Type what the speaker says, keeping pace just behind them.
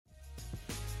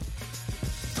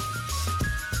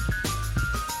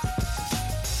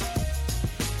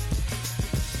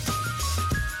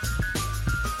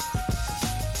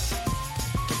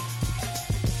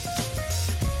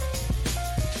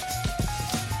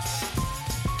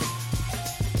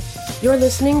You're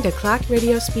listening to Clock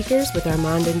Radio Speakers with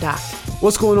Armand and Doc.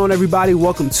 What's going on, everybody?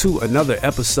 Welcome to another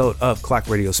episode of Clock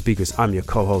Radio Speakers. I'm your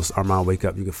co-host, Armand Wake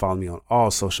Up. You can follow me on all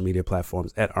social media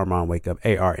platforms at Armand Wake Up,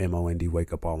 ARMOND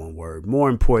Wake Up, all one word. More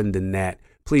important than that,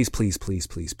 please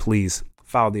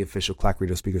follow the official Clock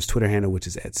Radio Speakers Twitter handle, which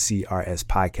is at CRS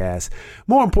Podcast.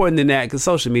 More important than that, because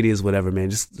social media is whatever,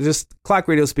 man. Just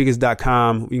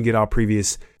clockradiospeakers.com. You can get our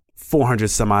previous 400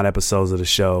 some odd episodes of the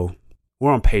show.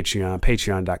 We're on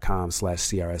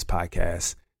patreon.com/CRS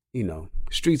Podcast. You know,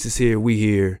 Streets is here, we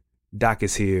here, Doc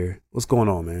is here. What's going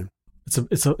on, man?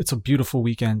 It's a beautiful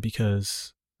weekend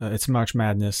because it's March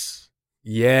Madness.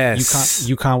 Yes.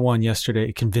 UConn won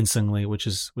yesterday convincingly, which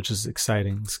is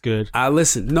exciting. It's good. I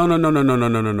listen. No.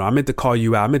 I meant to call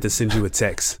you out. I meant to send you a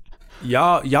text.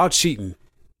 Y'all cheating.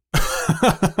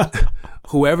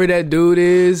 Whoever that dude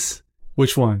is.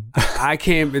 Which one? I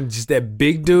can't. Just that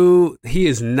big dude. He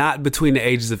is not between the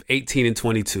ages of 18 and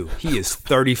 22. He is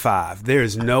 35. There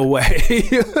is no way.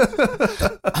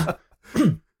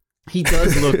 He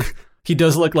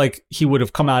does look like he would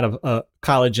have come out of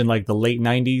college in like the late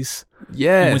 90s.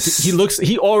 Yes.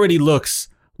 He already looks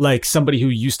like somebody who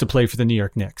used to play for the New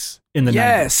York Knicks in the 90s.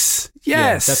 Yes.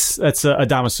 Yeah, that's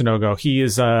Adama Sanogo. He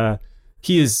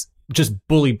is just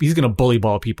bully. He's going to bully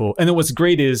ball people. And then what's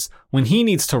great is when he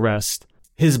needs to rest,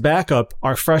 his backup,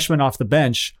 our freshman off the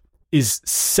bench, is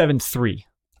 7'3",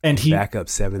 and he backup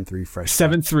 7'3"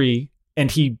 freshman 7'3", and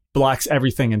he blocks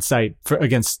everything in sight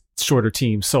against shorter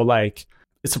teams. So like,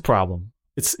 it's a problem.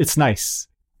 It's nice.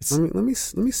 Let me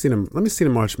see the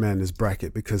March Madness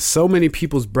bracket, because so many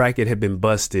people's bracket had been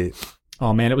busted.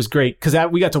 Oh man, it was great because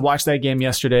we got to watch that game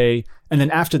yesterday, and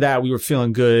then after that we were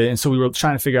feeling good, and so we were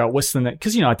trying to figure out what's the next.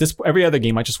 Because at every other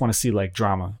game I just want to see like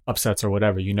drama, upsets or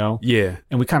whatever, Yeah.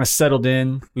 And we kind of settled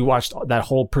in. We watched that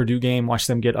whole Purdue game, watched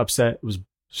them get upset. It was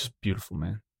just beautiful,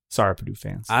 man. Sorry, Purdue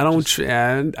fans. I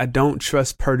don't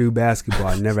trust Purdue basketball.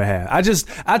 I never have.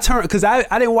 I turned because I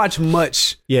didn't watch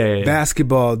much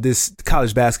basketball, this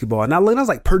college basketball, and I was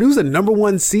like, Purdue's the number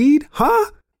 1 seed,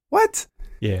 huh? What?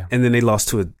 Yeah. And then they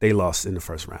lost in the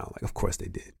first round. Like, of course they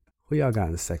did. Who y'all got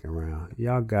in the second round? We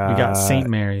got St.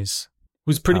 Mary's,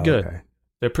 who's pretty good. Okay.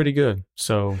 They're pretty good.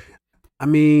 So, I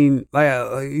mean, like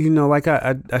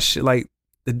the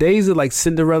days of like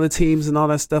Cinderella teams and all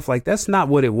that stuff, like that's not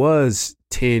what it was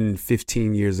 10,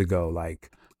 15 years ago. Like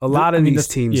a lot of these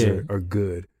teams are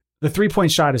good. The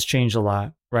 3-point shot has changed a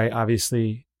lot, right?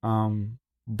 Obviously.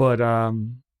 But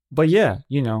yeah,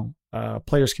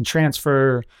 players can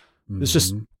transfer. It's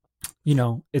just,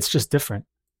 it's just different.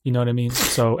 You know what I mean?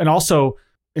 So, and also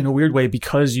in a weird way,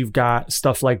 because you've got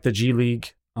stuff like the G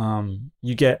League,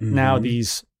 you get now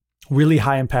these really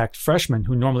high impact freshmen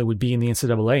who normally would be in the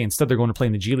NCAA. Instead, they're going to play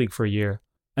in the G League for a year,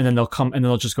 and then they'll come and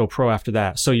they'll just go pro after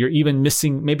that. So you're even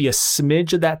missing maybe a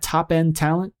smidge of that top end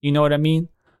talent. You know what I mean?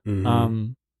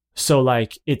 Mm-hmm. So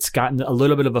like it's gotten a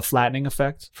little bit of a flattening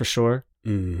effect for sure.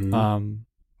 Mm-hmm.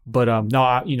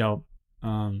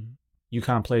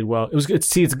 UConn played well. It was good to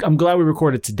see. I'm glad we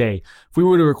recorded today. If we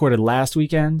would have recorded last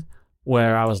weekend,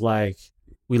 where I was like,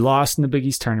 we lost in the Big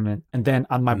East tournament, and then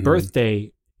on my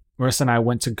birthday, Marissa and I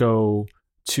went to go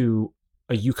to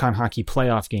a UConn hockey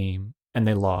playoff game, and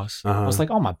they lost. I was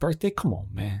like, oh, my birthday? Come on,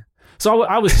 man. So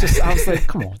I was like,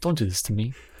 come on, don't do this to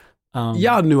me.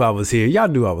 Y'all knew I was here. Y'all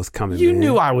knew I was coming. You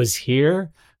knew I was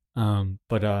here.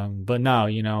 But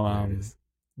now,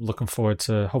 looking forward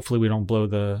to, hopefully we don't blow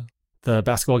the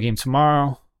basketball game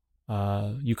tomorrow.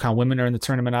 UConn women are in the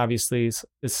tournament, obviously.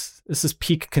 This is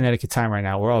peak Connecticut time right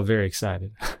now. We're all very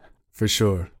excited. For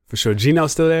sure.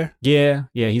 Gino's still there? Yeah,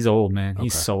 he's old, man. Okay.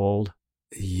 He's so old.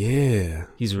 Yeah.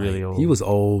 He's really old. He was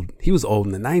old. He was old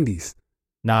in the 90s.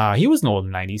 Nah, he wasn't old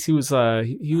in the 90s. He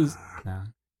was nah.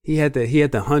 He had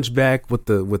the hunchback with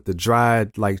the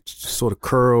dried like sort of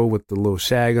curl with the little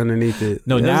shag underneath it.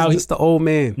 No, now he's the old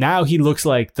man. Now he looks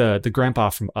like the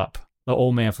grandpa from Up. The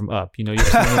old man from Up, he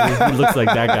looks like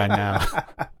that guy now.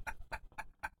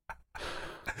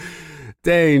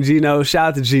 Dang, Gino! Shout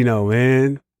out to Gino,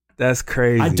 man. That's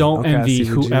crazy. I don't envy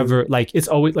whoever. Like it's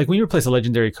always like when you replace a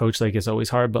legendary coach, like it's always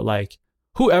hard. But like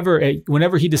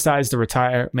whenever he decides to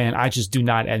retire, man, I just do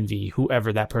not envy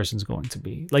whoever that person's going to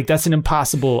be. Like it's an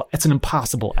impossible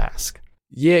ask.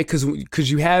 Yeah,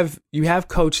 because you have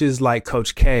coaches like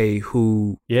Coach K,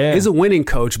 who is a winning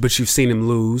coach, but you've seen him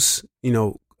lose,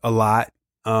 a lot.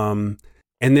 And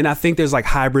then I think there's like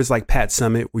hybrids like Pat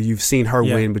Summitt, where you've seen her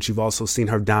win, but you've also seen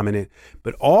her dominant.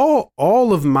 But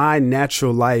all of my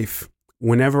natural life,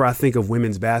 whenever I think of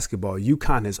women's basketball,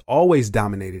 UConn has always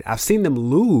dominated. I've seen them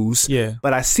lose,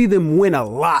 but I see them win a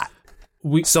lot.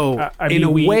 We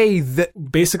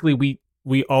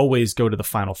always go to the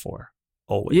Final Four.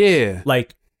 always. Yeah.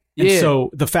 Like, and so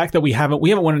the fact that we haven't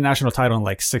won a national title in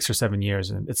like 6 or 7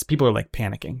 years, and people are like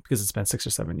panicking because it's been 6 or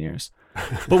 7 years.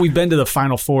 But we've been to the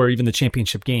Final Four, even the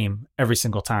championship game, every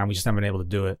single time. We just haven't been able to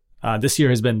do it. This year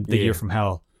has been the year from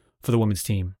hell for the women's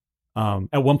team.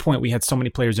 At one point, we had so many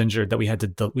players injured that we had to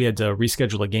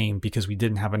reschedule a game because we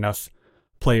didn't have enough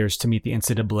players to meet the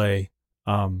NCAA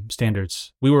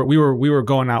standards. We were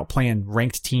going out playing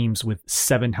ranked teams with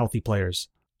 7 healthy players,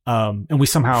 and we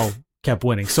somehow kept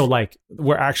winning. So like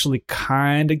we're actually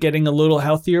kind of getting a little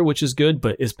healthier, which is good,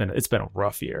 but it's been a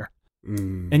rough year.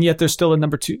 And yet they're still a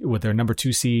number 2 with their number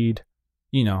 2 seed.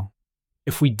 You know,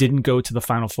 if we didn't go to the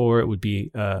Final Four, it would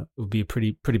be a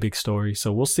pretty big story.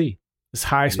 So we'll see. It's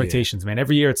high expectations, man.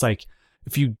 Every year it's like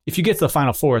if you get to the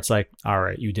Final Four, it's like, all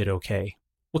right, you did okay.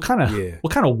 What kind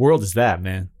of world is that,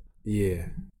 man? Yeah,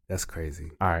 that's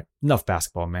crazy. All right, enough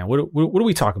basketball, man. What are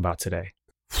we talking about today?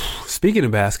 Speaking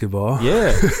of basketball,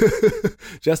 yeah,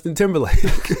 Justin Timberlake.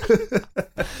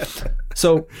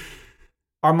 So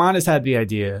Armand has had the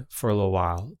idea for a little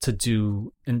while to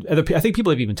do, and I think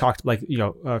people have even talked, like, you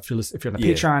know, if you're on the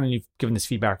Patreon and you've given this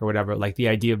feedback or whatever, like the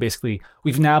idea of basically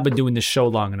we've now been doing this show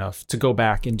long enough to go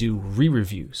back and do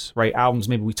re-reviews, right? Albums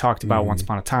maybe we talked about once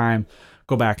upon a time,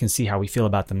 go back and see how we feel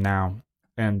about them now.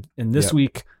 And this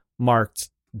week marked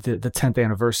the 10th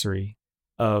anniversary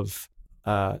of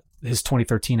his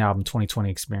 2013 album,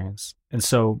 2020 Experience. And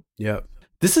so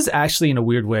this is actually, in a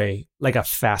weird way, like a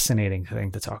fascinating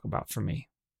thing to talk about for me,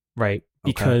 right?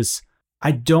 Because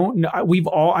I don't know,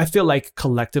 I feel like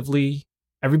collectively,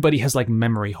 everybody has like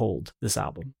memory hold this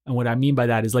album. And what I mean by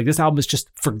that is like this album is just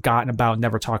forgotten about,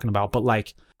 never talking about, but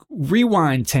like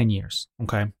rewind 10 years,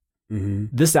 okay?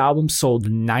 This album sold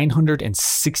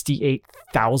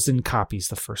 968,000 copies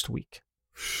the first week.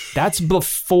 That's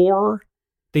before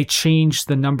they changed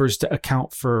the numbers to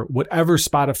account for whatever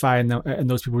Spotify and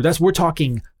those people. We're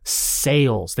talking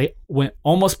sales. They went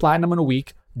almost platinum in a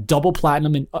week, double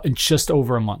platinum in just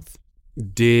over a month.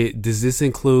 Did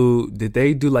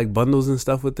they do like bundles and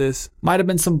stuff with this? Might have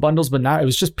been some bundles, but not. It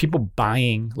was just people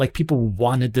buying. Like people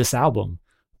wanted this album.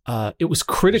 It was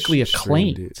critically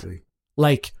acclaimed.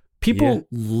 Like people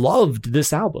loved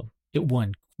this album. It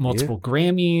won multiple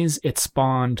Grammys. It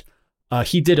spawned.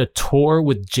 He did a tour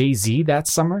with Jay-Z that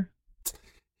summer.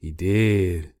 He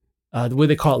did. The way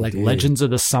they call it, like Legends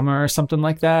of the Summer or something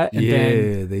like that. And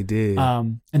then, they did.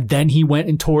 And then he went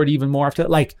and toured even more after that.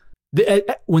 Like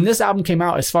when this album came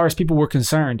out, as far as people were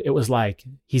concerned, it was like,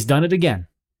 he's done it again,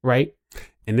 right?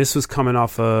 And this was coming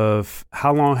off of,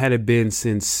 how long had it been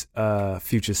since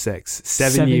Future Sex?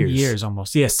 7 years. 7 years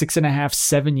almost. Yeah, 6.5,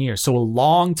 7 years. So a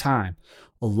long time.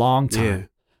 Yeah.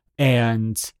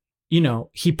 And you know,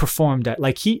 he performed at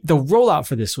the rollout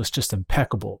for this was just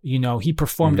impeccable. You know, he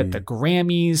performed at the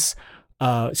Grammys.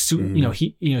 You know,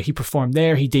 he performed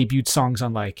there. He debuted songs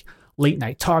on like late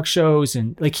night talk shows,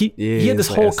 and like he had this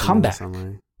whole comeback.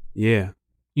 Yeah,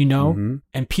 you know,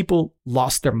 and people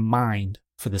lost their mind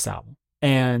for this album.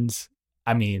 And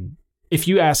I mean, if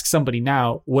you ask somebody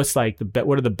now, what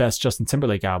are the best Justin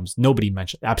Timberlake albums? Nobody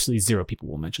mentioned. Absolutely zero people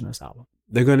will mention this album.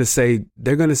 They're gonna say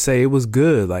it was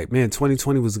good. Like, man,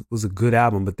 2020 was a good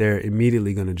album, but they're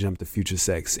immediately gonna jump to Future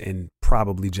Sex and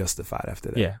probably Justified after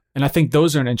that. Yeah, and I think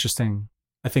those are interesting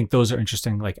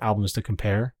like albums to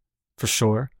compare for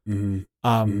sure.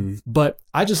 But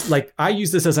I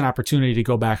use this as an opportunity to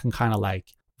go back and kind of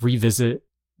like revisit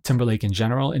Timberlake in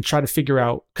general and try to figure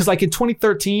out, because like in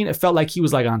 2013 it felt like he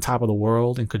was like on top of the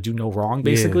world and could do no wrong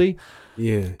basically.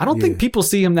 I don't think people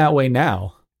see him that way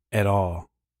now at all.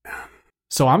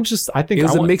 So I think it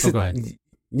was a mix of, go ahead.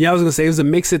 Yeah, I was gonna say it was a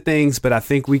mix of things, but I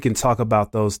think we can talk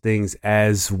about those things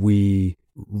as we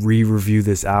re-review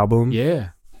this album.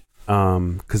 Yeah.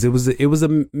 Because it was a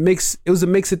mix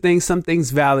of things. Some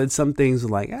things valid, some things were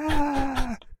like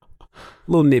a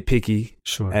little nitpicky,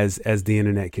 sure, as the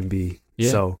internet can be.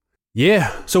 Yeah. So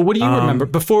yeah. So what do you remember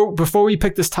before we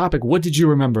pick this topic? What did you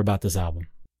remember about this album?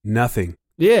 Nothing.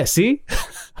 Yeah. See.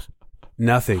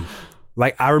 Nothing.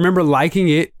 Like, I remember liking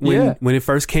it when it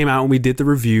first came out and we did the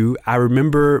review. I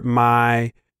remember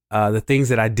the things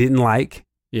that I didn't like.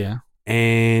 Yeah.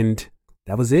 And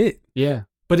that was it. Yeah.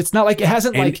 But it's not like it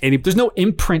hasn't there's no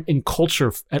imprint in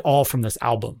culture at all from this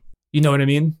album. You know what I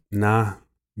mean? Nah,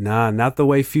 not the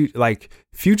way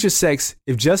Future Sex,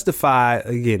 if Justified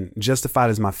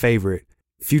is my favorite.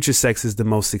 Future Sex is the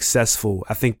most successful,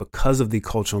 I think, because of the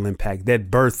cultural impact that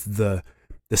birthed the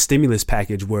stimulus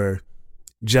package where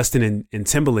Justin and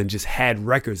Timberland just had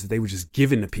records that they were just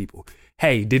giving to people.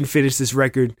 Hey, didn't finish this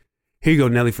record. Here you go,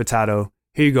 Nelly Furtado.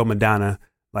 Here you go, Madonna.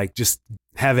 Like, just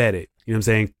have at it. You know what I'm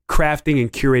saying? Crafting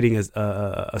and curating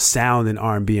a sound in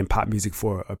R&B and pop music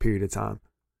for a period of time.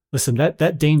 Listen,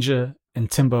 that Danger and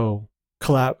Timbo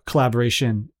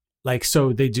collaboration, like,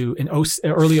 so they do in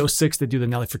early 06, they do the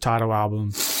Nelly Furtado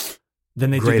album.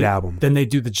 Then they do album. Then they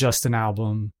do the Justin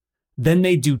album. Then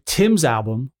they do Tim's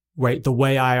album, right? The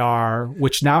Way I Are,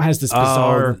 which now has this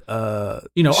bizarre,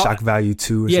 Shock Value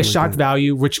 2. Yeah, Shock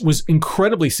Value, which was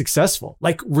incredibly successful,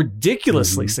 like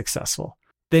ridiculously successful.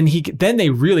 Then they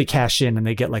really cash in and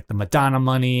they get like the Madonna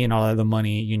money and all of the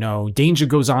money. You know, Danger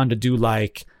goes on to do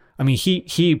like, I mean,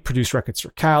 he produced records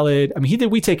for Khaled. I mean, he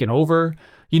did We Taking Over.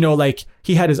 You know, like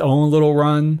he had his own little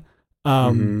run.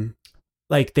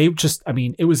 Like they just, I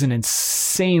mean, it was an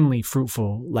insanely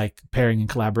fruitful like pairing and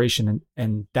collaboration,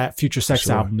 and that Future Sex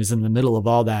album is in the middle of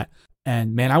all that.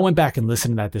 And man, I went back and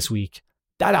listened to that this week.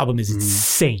 That album is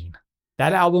insane.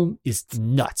 That album is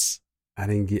nuts. I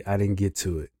didn't get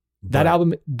to it. That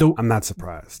album, I'm not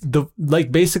surprised.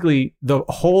 Basically the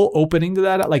whole opening to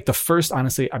that, like the first,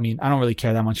 honestly, I mean, I don't really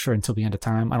care that much for Until the End of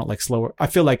Time. I don't like slower. I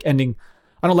don't like ending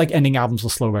albums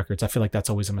with slow records. I feel like that's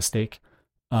always a mistake.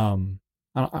 I'm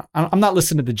not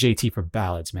listening to the JT for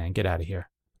ballads, man. Get out of here.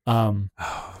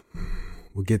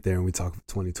 We'll get there when we talk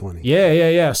 2020.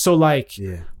 Yeah. So like,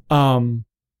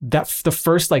 that the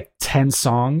first like 10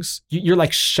 songs, you're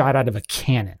like shot out of a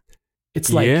cannon. It's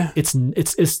like, it's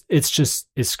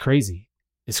crazy.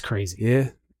 It's crazy. Yeah.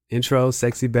 Intro,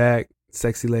 Sexy Back,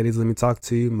 Sexy Ladies, Let Me Talk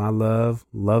to You, My Love,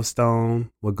 Love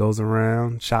Stone, What Goes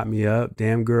Around, Shot Me Up,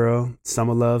 Damn Girl,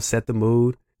 Summer Love, Set the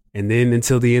Mood. And then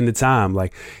Until the End of Time.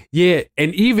 Like, yeah.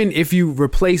 And even if you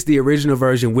replace the original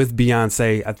version with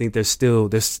Beyonce, I think there's still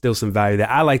some value there.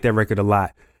 I like that record a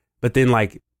lot. But then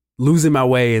like Losing My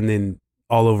Way and then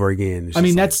All Over Again.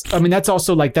 That's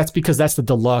also like, that's because that's the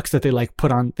deluxe that they like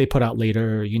put out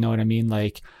later. You know what I mean?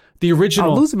 Like the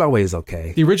original Losing My Way is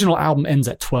okay. The original album ends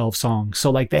at 12 songs.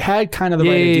 So like they had kind of the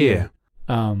right idea.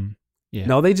 Yeah.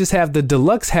 No, they just have the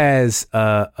deluxe has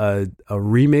a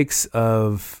remix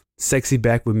of Sexy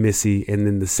Back with Missy, and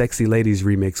then the Sexy Ladies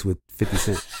remix with 50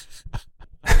 Cent.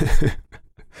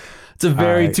 It's a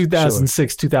very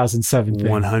 2006, 2007 thing.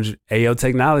 100 AO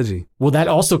Technology. Well, that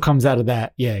also comes out of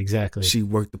that. Yeah, exactly. She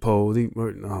Worked the Pole.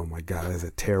 Oh my God, that's a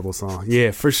terrible song.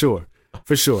 Yeah, for sure.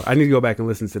 I need to go back and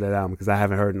listen to that album because I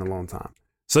haven't heard it in a long time.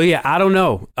 So yeah, I don't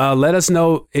know. Let us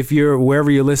know if you're wherever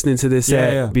you're listening to this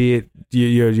at, be it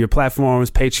your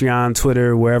platforms, Patreon,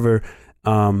 Twitter, wherever.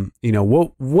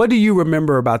 What do you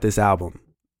remember about this album?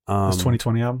 This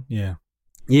 2020 album? Yeah,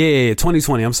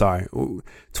 2020. I'm sorry,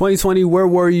 2020. Where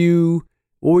were you?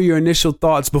 What were your initial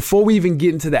thoughts before we even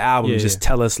get into the album? Just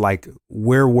tell us like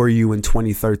where were you in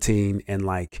 2013 and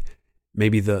like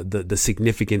maybe the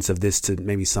significance of this to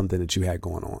maybe something that you had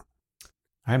going on. All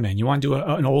right, man. You want to do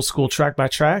an old school track by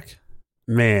track?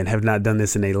 Man, have not done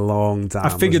this in a long time. I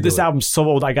figured this album's so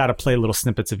old, I got to play little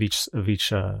snippets of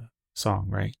each song,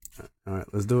 right? All right,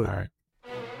 let's do it. All right.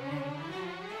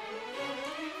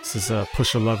 This is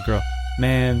Push Your Love Girl.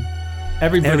 Man,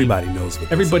 everybody knows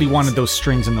what everybody wanted those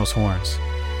strings and those horns.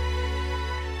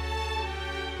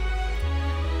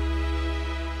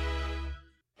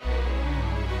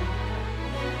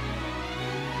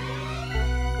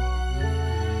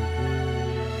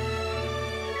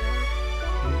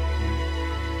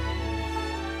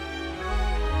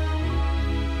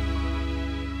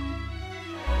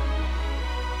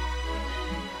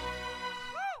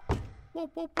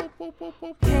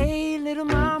 Hey, little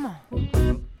mama,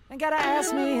 ain't gotta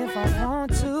ask me if I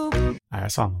want to. All right,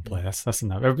 that's all I'm gonna play. That's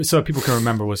enough. So people can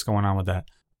remember what's going on with that.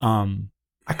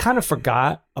 I kind of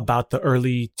forgot about the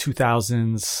early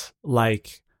 2000s,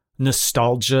 like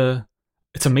nostalgia.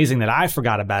 It's amazing that I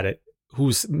forgot about it.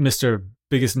 Who's Mr.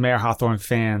 Biggest Mayor Hawthorne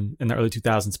fan in the early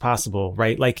 2000s possible,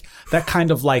 right? Like that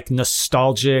kind of like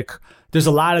nostalgic. There's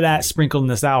a lot of that sprinkled in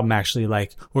this album, actually.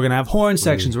 Like, we're going to have horn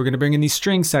sections. We're going to bring in these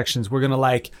string sections. We're going to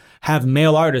like have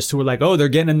male artists who are like, oh, they're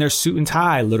getting in their suit and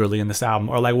tie literally in this album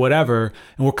or like whatever.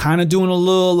 And we're kind of doing a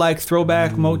little like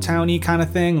throwback Motown-y kind of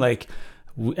thing. Like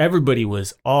everybody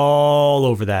was all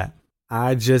over that.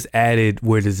 I just added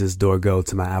Where Does This Door Go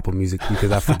to my Apple Music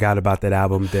because I forgot about that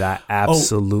album that I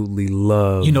absolutely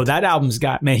love. You know, that album's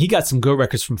he got some good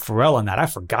records from Pharrell on that. I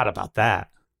forgot about that.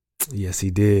 Yes, he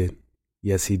did.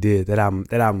 That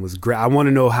album was great. I want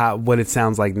to know what it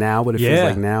sounds like now, what it feels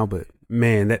like now. But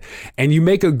man, and you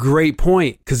make a great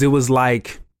point because it was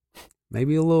like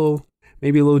maybe a little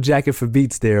jacket for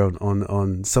beats there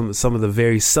on some of the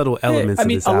very subtle elements. I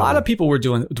mean, of this album. Lot of people were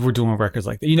doing records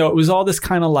like that. You know, it was all this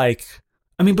kind of like.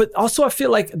 I mean, but also I feel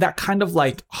like that kind of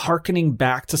like hearkening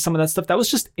back to some of that stuff that was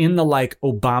just in the like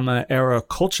Obama era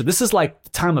culture. This is like the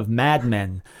time of Mad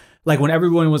Men. Like when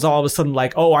everyone was all of a sudden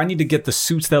like, oh, I need to get the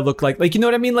suits that look like, you know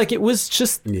what I mean? Like it was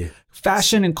just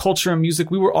fashion and culture and music.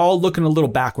 We were all looking a little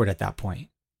backward at that point.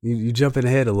 You jumping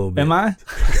ahead a little bit. Am I?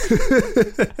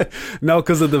 No,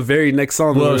 because of the very next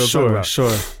song. Well, sure.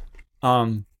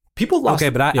 People lost. Okay,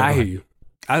 but I hear you.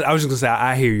 I was just gonna say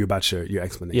I hear you about your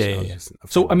explanation. Yeah.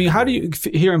 So I mean, how do you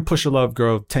hear him push a love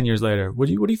girl 10 years later? What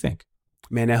do you think?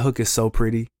 Man, that hook is so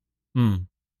pretty.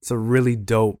 It's a really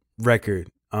dope record.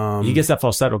 He gets that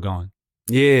falsetto going.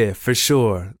 Yeah, for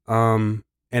sure. And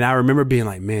I remember being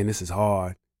like, man, this is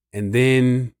hard. And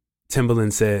then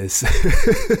Timberland says,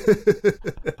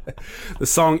 the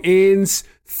song ends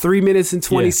 3 minutes and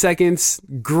 20 seconds.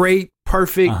 Great,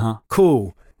 perfect,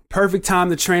 cool. Perfect time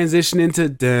to transition into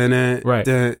right,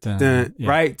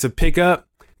 to pick up.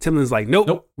 Timberland's like,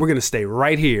 nope, we're going to stay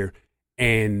right here.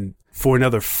 And for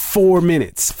another 4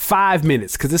 minutes, 5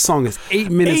 minutes, because this song is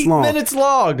 8 minutes long. 8 minutes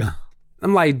long.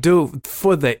 I'm like, dude,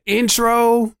 for the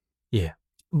intro. Yeah.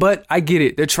 But I get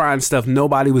it. They're trying stuff.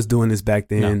 Nobody was doing this back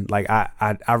then. No. Like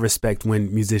I respect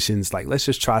when musicians like, let's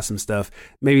just try some stuff.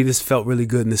 Maybe this felt really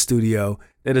good in the studio.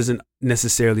 That doesn't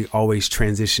necessarily always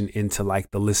transition into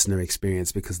like the listener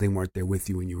experience because they weren't there with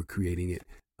you when you were creating it.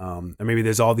 Or maybe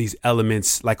there's all these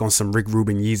elements like on some Rick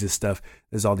Rubin Yeezus stuff.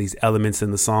 There's all these elements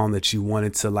in the song that you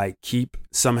wanted to like keep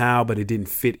somehow, but it didn't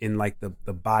fit in like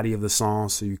the body of the song.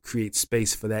 So you create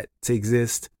space for that to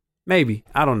exist. Maybe,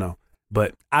 I don't know,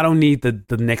 but I don't need the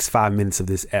next 5 minutes of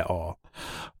this at all.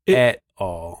 At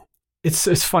all.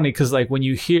 It's funny because like when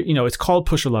you hear, it's called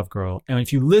Push a Love Girl. And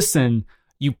if you listen,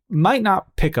 you might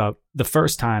not pick up the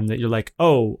first time that you're like,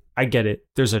 oh, I get it.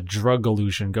 There's a drug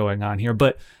illusion going on here.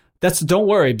 But don't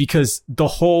worry, because the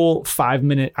whole 5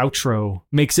 minute outro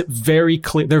makes it very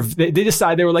clear. They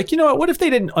decide, they were like, you know what if they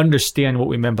didn't understand what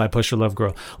we meant by Push a Love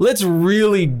Girl? Let's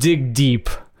really dig deep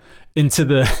into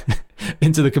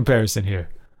the comparison here.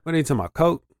 What are you talking about?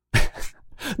 Coke?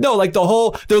 No, like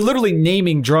they're literally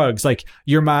naming drugs. Like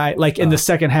you're my, like in the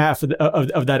second half of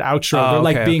that outro, they're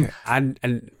like being,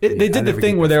 they did the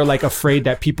thing where they're like afraid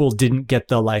that people didn't get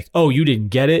the like, oh, you didn't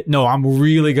get it? No, I'm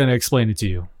really going to explain it to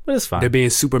you. But it's fine. They're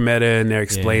being super meta and they're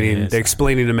explaining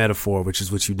the metaphor, which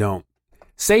is what you don't.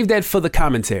 Save that for the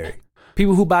commentary.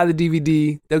 People who buy the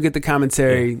DVD, they'll get the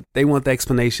commentary. Yeah. They want the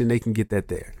explanation. They can get that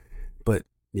there. But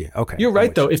yeah, okay. You're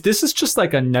right though. If this is just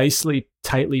like a nicely,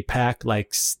 tightly packed, like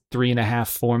 3.5,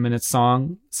 4 minute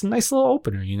song, it's a nice little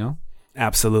opener,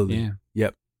 Absolutely.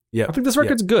 Yeah. Yep. I think this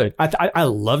record's good. I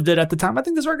loved it at the time. I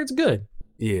think this record's good.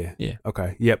 Yeah.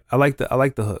 Okay. Yep. I like the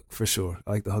hook for sure.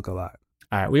 I like the hook a lot.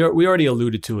 All right, we already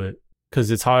alluded to it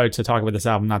because it's hard to talk about this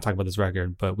album, not talk about this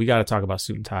record, but we got to talk about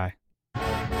Suit and Tie.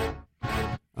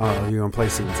 Oh, you're going to play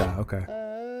Suit and Tie. Okay.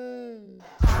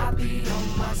 I be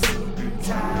on my suit and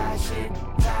tie, shit,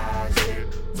 tie,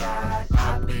 shit, tie.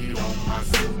 I be on my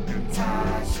suit and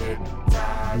tie, shit,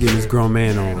 tie. I'm getting this grown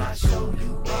man on. I show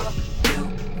you a few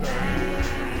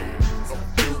things,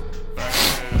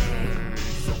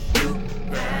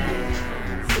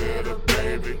 little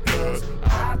baby, 'cause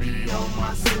I be on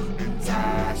my suit and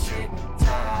tie, shit,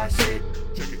 tie, shit.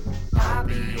 I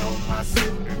be on my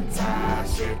suit and tie,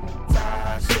 shit,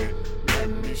 tie, shit. Let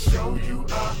me show you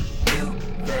a few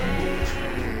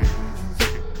things.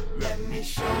 Let me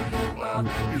show you a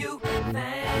few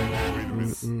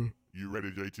things. You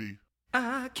ready, JT?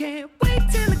 I can't wait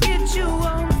till I get you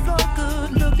on the floor,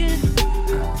 good looking.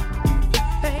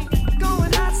 Hey,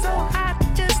 going hot so hot,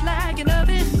 just like an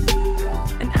oven.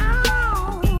 And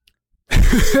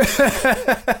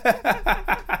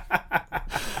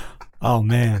Oh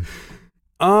man.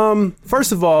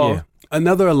 First of all,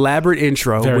 another elaborate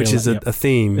intro, which is a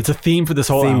theme. It's a theme for this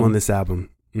whole theme album. on this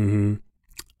album.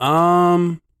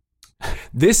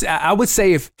 This I would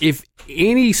say if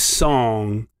any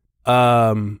song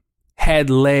had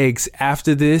legs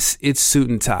after this, it's Suit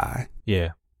and Tie. Yeah.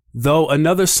 Though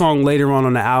another song later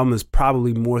on the album is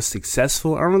probably more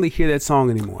successful. I don't really hear that song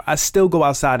anymore. I still go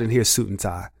outside and hear Suit and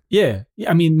Tie. Yeah.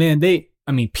 I mean, man,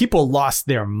 people lost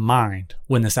their mind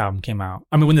when this album came out.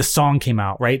 I mean, when this song came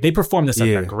out, right? They performed this at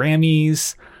the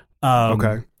Grammys.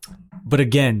 Okay. But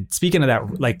again, speaking of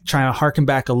that, like trying to harken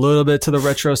back a little bit to the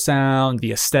retro sound,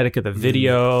 the aesthetic of the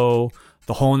video,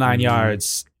 the whole nine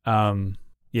yards.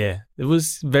 Yeah, it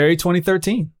was very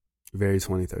 2013. Very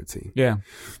 2013. Yeah.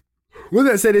 With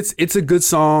that said, it's a good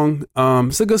song.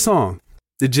 It's a good song.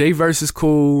 The J verse is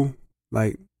cool.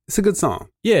 Like, it's a good song.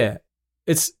 Yeah.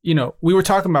 It's, we were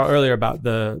talking about earlier about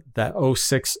that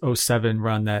 06, 07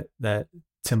 run that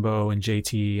Timbo and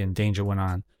JT and Danger went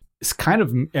on. It's kind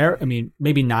of,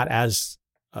 maybe not as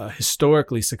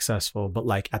historically successful, but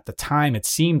like at the time, it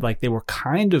seemed like they were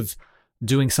kind of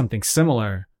doing something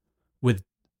similar with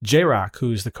J-Rock,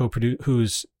 who's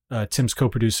Tim's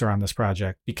co-producer on this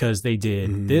project, because they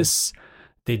did this.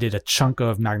 They did a chunk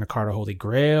of Magna Carta Holy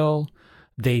Grail.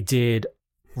 They did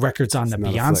records on the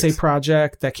Beyonce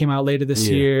project that came out later this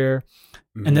year.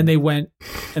 And then they went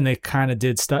and they kind of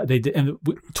did stuff. They did, and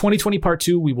 2020 Part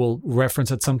 2, we will reference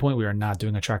at some point. We are not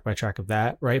doing a track by track of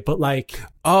that, right? But like,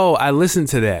 oh, I listened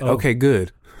to that. Okay,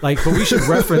 good. Like, but we should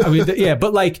reference. I mean, yeah,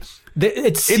 but like,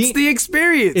 it's the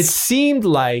experience. It seemed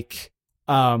like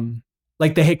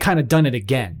they had kind of done it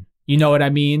again. You know what I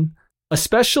mean?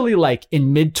 Especially like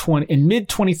in mid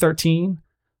 2013.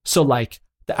 So like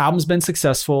the album's been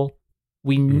successful.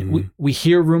 We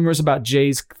hear rumors about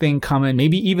Jay's thing coming.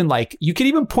 Maybe even like you could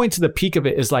even point to the peak of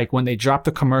it is like when they dropped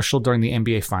the commercial during the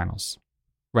NBA Finals,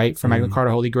 right? For Magna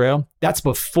Carta Holy Grail. That's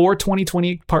before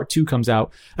 2020 Part 2 comes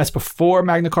out. That's before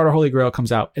Magna Carta Holy Grail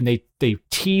comes out, and they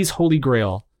tease Holy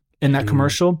Grail in that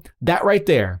commercial. That right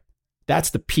there,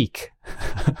 that's the peak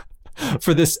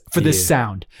for this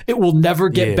sound. It will never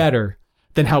get better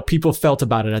than how people felt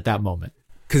about it at that moment.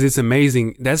 Because it's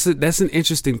amazing. That's an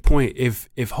interesting point.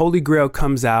 If Holy Grail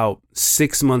comes out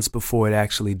 6 months before it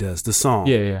actually does, the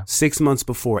song, 6 months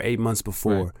before, 8 months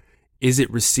before, is it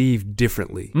received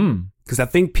differently? Because I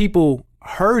think people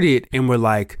heard it and were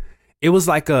like, it was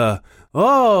like but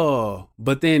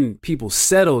then people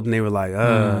settled and they were like,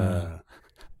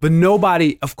 But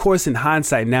nobody, of course, in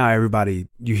hindsight now,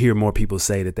 you hear more people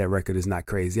say that record is not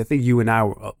crazy. I think you and I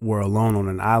were alone on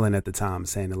an island at the time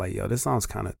saying that like, yo, this song's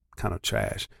kind of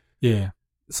trash. Yeah.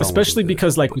 Especially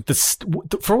because like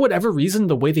for whatever reason,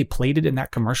 the way they played it in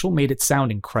that commercial made it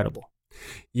sound incredible.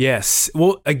 Yes.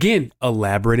 Well, again,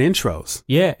 elaborate intros.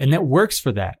 Yeah. And that works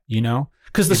for that, you know,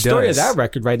 because the story of that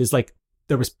record, right, is like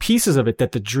there was pieces of it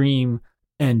that the Dream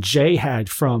and Jay had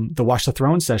from the Watch the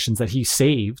Throne sessions that he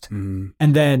saved. And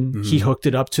then he hooked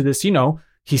it up to this, you know,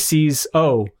 he sees,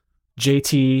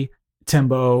 JT,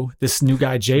 Timbo, this new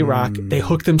guy, J-Rock, they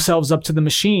hook themselves up to the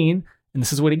machine, and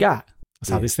this is what he got.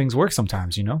 That's how these things work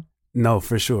sometimes, you know? No,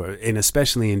 for sure. And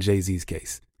especially in Jay-Z's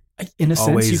case. In a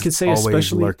sense, you could say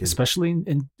especially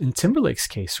in Timberlake's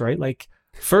case, right? Like,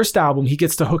 first album, he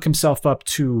gets to hook himself up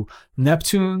to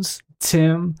Neptunes,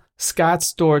 Tim, Scott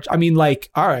Storch. I mean, like,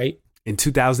 all right. In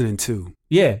 2002.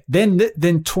 Yeah. Then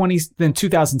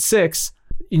 2006,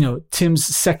 you know,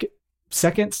 Tim's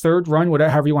third run, whatever,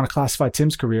 however you want to classify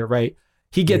Tim's career, right?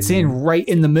 He gets in right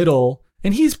in the middle,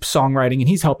 and he's songwriting and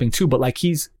he's helping too, but like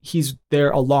he's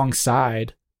there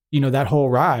alongside, you know, that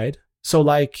whole ride. So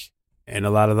like, and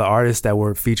a lot of the artists that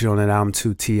were featured on that album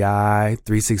too, T.I.,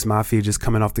 3 6 Mafia, just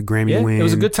coming off the Grammy win. It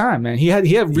was a good time, man. He had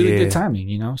really good timing,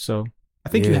 you know. So I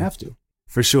think you have to.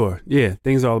 For sure. Yeah.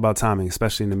 Things are all about timing,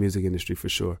 especially in the music industry, for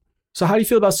sure. So how do you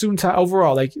feel about Suit and Tie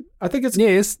overall? Like, I think it's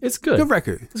good. Good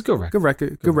record. It's a good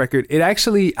record. Good record. It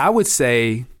actually, I would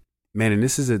say, man, and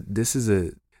this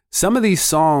is some of these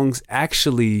songs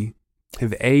actually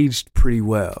have aged pretty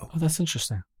well. Oh, that's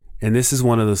interesting. And this is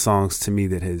one of the songs to me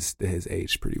that has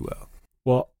aged pretty well.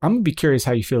 Well, I'm going to be curious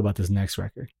how you feel about this next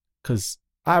record, because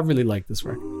I really like this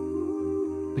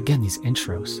record. Again, these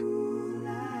intros.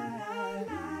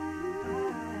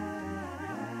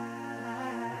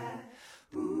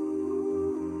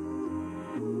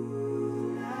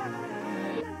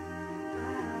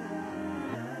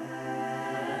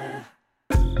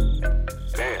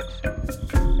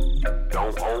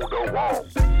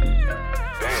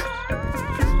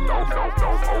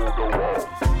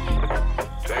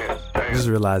 I just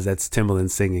realized that's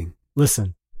Timbaland singing.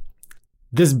 Listen,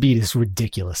 this beat is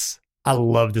ridiculous. I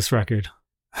love this record.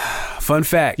 Fun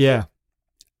fact. Yeah.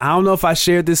 I don't know if I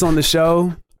shared this on the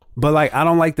show, but like, I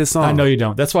don't like this song. I know you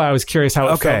don't. That's why I was curious how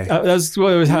it felt. I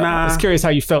was curious how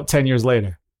you felt 10 years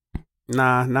later.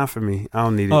 Nah, not for me. I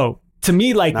don't need it. Oh, to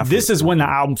me, like, this is when the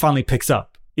album finally picks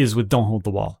up, is with Don't Hold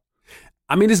the Wall.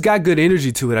 I mean, it's got good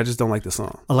energy to it. I just don't like the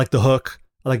song. I like the hook.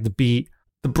 I like the beat.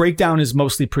 The breakdown is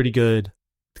mostly pretty good.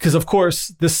 Because, of course,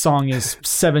 this song is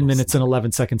 7 minutes and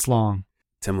 11 seconds long.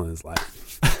 Timbaland's like,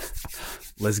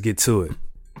 let's get to it.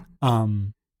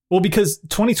 Well, because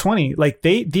 2020, like,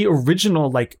 the original,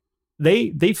 like,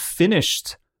 they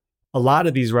finished a lot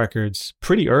of these records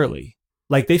pretty early.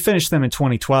 Like, they finished them in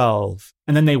 2012,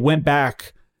 and then they went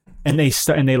back and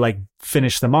they like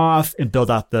finished them off and built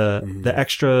out the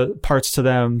extra parts to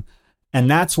them. And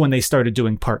that's when they started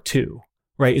doing part 2,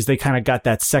 right? Is they kind of got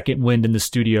that second wind in the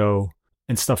studio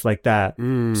and stuff like that.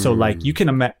 So like you can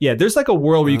imagine, there's like a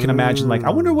world where you can imagine, like, I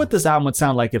wonder what this album would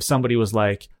sound like if somebody was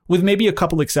like, with maybe a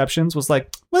couple exceptions, was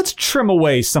like, let's trim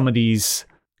away some of these.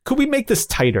 Could we make this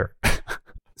tighter?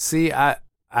 See, I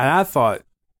thought,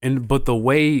 but the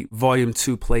way Volume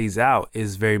 2 plays out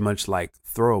is very much like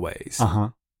throwaways. Uh-huh.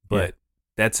 But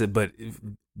that's it. But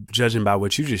judging by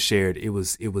what you just shared, it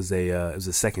was a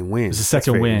second win. It was a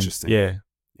second win. Interesting. Yeah,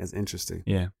 that's interesting.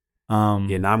 Yeah.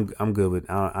 Yeah, no, I'm good with.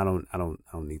 I don't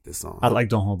need this song. I like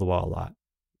 "Don't Hold the Wall" a lot.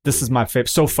 This is my favorite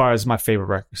so far. Is my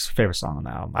favorite song on the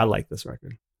album. I like this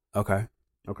record. Okay.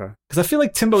 Because I feel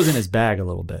like Timbo's in his bag a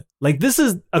little bit. Like this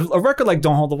is a record like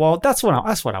 "Don't Hold the Wall." That's what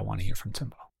I want to hear from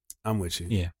Timbo. I'm with you.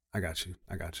 Yeah, I got you.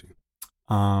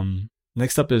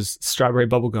 Next up is "Strawberry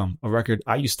Bubblegum," a record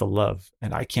I used to love,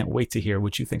 and I can't wait to hear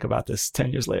what you think about this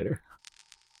 10 years later.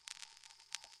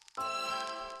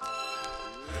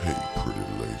 Hey, pretty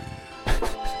lady.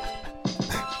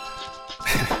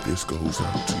 This goes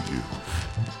out to you.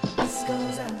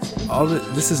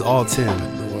 This is all Tim. I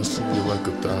know I see you like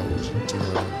 1,000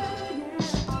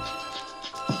 times,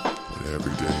 but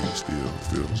every day still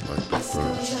feels like the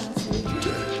first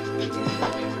day.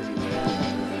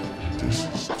 This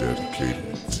is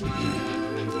dedicated to you.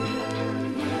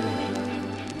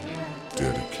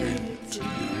 Dedicated to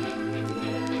you.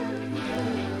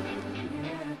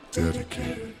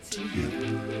 Dedicated to you.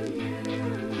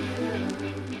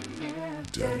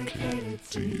 Dedicated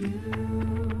to you.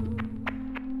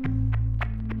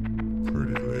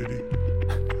 Pretty lady,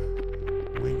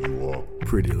 when you walk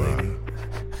Pretty lady.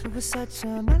 It was such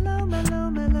a mellow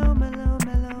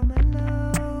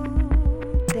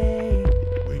day.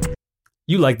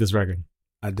 You like this record?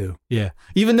 I do. Yeah.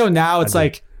 Even though now it's I do.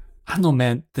 like, I don't know,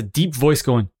 man, the deep voice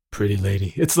going, "Pretty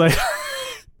lady." It's like,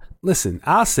 Listen,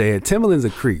 I'll say it. Timbaland's a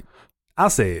creep. I'll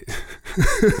say it.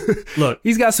 look,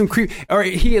 He's got some creep, or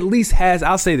he at least has.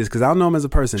 I'll say this because I don't know him as a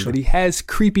person, Sure. but he has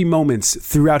creepy moments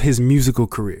throughout his musical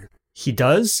career. he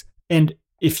does. And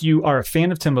if you are a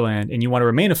fan of Timbaland and you want to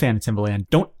remain a fan of Timbaland,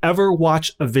 don't ever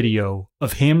watch a video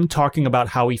of him talking about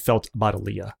how he felt about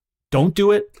Aaliyah. Don't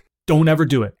do it. Don't ever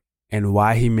do it. And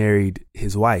why he married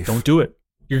his wife. Don't do it.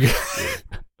 You're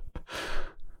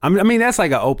I mean, that's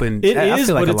like an open. It I is,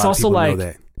 feel like but a it's lot also of people like, know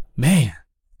that. man.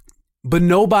 But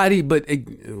nobody,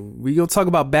 we gonna talk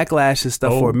about backlash and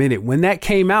stuff for a minute. When that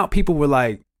came out, people were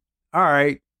like, all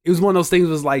right. It was one of those things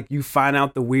was like you find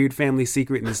out the weird family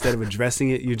secret and instead of addressing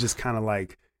it, you're just kind of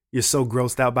like, you're so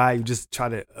grossed out by it. You just try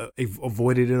to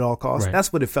avoid it at all costs. Right.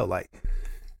 That's what it felt like.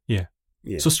 Yeah.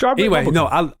 Yeah. So Strawberry Anyway,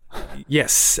 Bubblegum.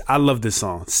 I love this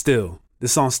song still.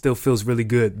 This song still feels really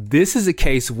good. This is a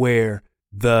case where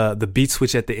the beat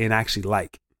switch at the end I actually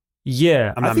like.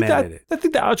 Yeah, I'm not mad at it. I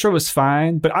think the outro was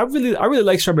fine, but I really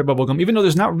like Strawberry Bubblegum, even though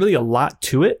there's not really a lot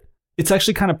to it. It's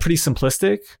actually kind of pretty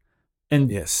simplistic,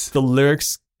 and Yes. the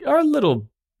lyrics are a little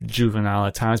juvenile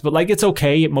at times, but like it's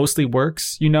okay. It mostly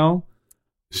works, you know.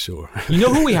 Sure. You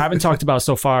know who we haven't talked about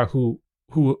so far, who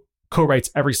co-writes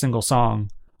every single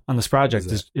song on this project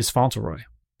is Fauntleroy.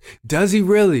 Does he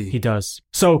really? He does.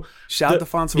 So Shout out to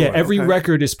Fauntleroy. yeah, every Okay.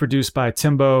 record is produced by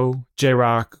Timbo,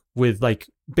 J-Rock, with like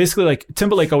basically like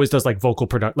Timberlake always does like vocal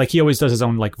product, like he always does his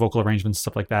own like vocal arrangements and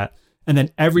stuff like that. And then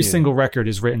every single record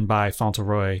is written by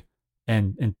Fauntleroy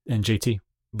and JT.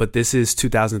 But this is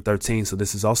 2013, so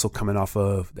this is also coming off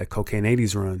of that Cocaine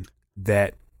 80s run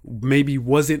that maybe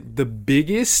wasn't the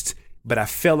biggest, but I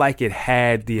felt like it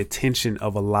had the attention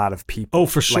of a lot of people. Oh,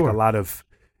 for sure. Like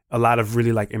a lot of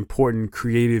really like important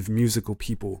creative musical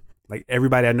people. Like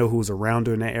everybody I know who was around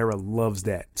during that era loves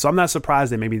that. So I'm not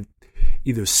surprised that maybe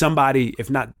either somebody, if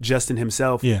not Justin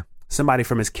himself, somebody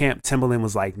from his camp, Timbaland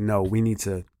was like, no, we need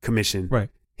to commission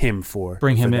him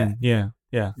bring him that. in. Yeah.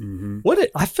 Yeah. Mm-hmm.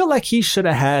 I feel like he should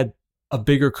have had a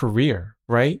bigger career,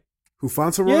 right? Who,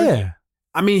 Fauntleroy? Yeah.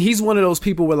 I mean, he's one of those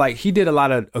people where like he did a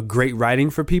lot of great writing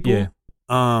for people. Yeah.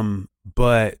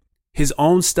 But his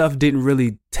own stuff didn't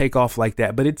really take off like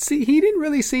that. But he didn't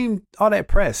really seem all that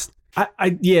pressed.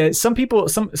 Some people,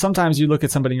 sometimes you look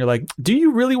at somebody and you're like, do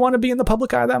you really want to be in the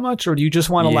public eye that much? Or do you just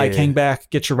want to like hang back,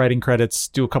 get your writing credits,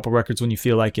 do a couple records when you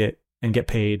feel like it and get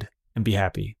paid and be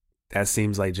happy? That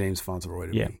seems like James Fauntleroy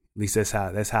to me. At least that's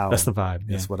how that's the vibe.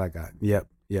 That's what I got. Yep.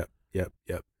 Yeah.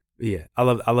 I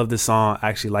love this song. I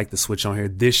actually like the switch on here.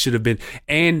 This should have been,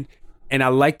 and I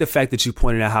like the fact that you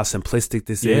pointed out how simplistic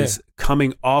this is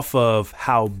coming off of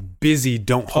how busy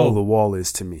Don't Hold the Wall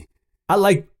is to me. I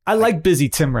like busy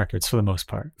Tim records for the most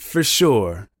part. For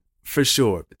sure.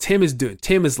 Tim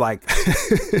is like,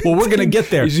 well, we're going to get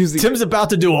there. Tim's about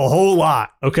to do a whole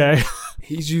lot. Okay.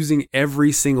 He's using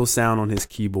every single sound on his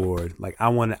keyboard. Like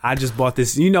I just bought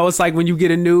this, it's like when you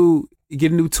get a new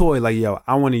toy, like, yo,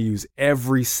 I want to use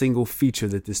every single feature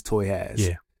that this toy has.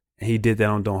 Yeah. And he did that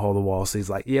on Don't Hold the Wall. So he's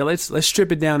like, yeah, let's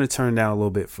strip it down and turn down a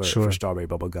little bit for Strawberry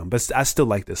Bubblegum. But I still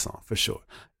like this song for sure.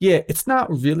 Yeah, it's not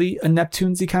really a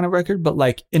Neptunesy kind of record, but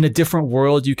like in a different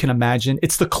world, you can imagine.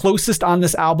 It's the closest on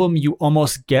this album you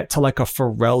almost get to like a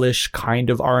Pharrell-ish kind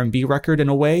of R&B record in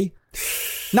a way.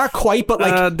 Not quite, but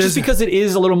like just because it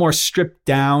is a little more stripped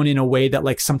down in a way that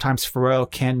like sometimes Pharrell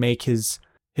can make his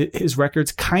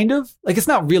records kind of like it's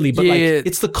not really, but like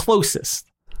it's the closest.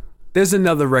 There's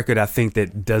another record I think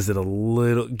that does it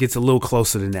gets a little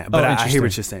closer than that. But I hear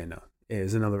what you're saying though. Yeah,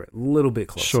 there's another little bit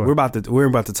closer. Sure. We're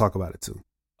about to talk about it too.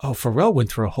 Oh, Pharrell went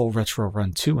through a whole retro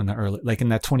run too in the early, like in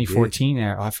that 2014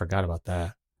 era. Oh, I forgot about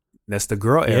that. That's the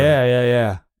girl era.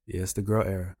 Yeah. Yeah, it's the girl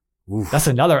era. Oof. That's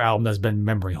another album that's been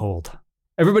memory hold.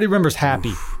 Everybody remembers Happy.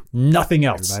 Oof. Nothing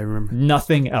else. Everybody remember.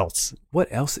 Nothing else. What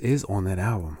else is on that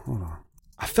album? Hold on.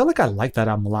 I feel like I liked that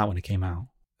album a lot when it came out.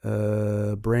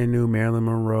 Brand New, Marilyn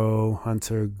Monroe,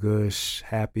 Hunter, Gush,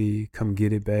 Happy, Come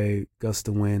Get It Babe, Gust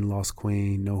of Wind, Lost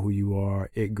Queen, Know Who You Are,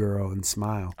 It Girl, and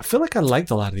Smile. I feel like I liked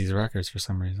a lot of these records for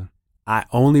some reason. I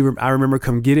remember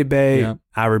Come Get It Babe. Yep.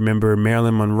 I remember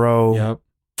Marilyn Monroe. Yep.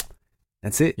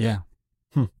 That's it. Yeah.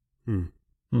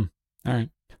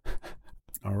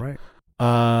 All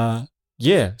right.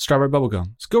 Yeah, Strawberry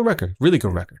Bubblegum. It's a good record. Really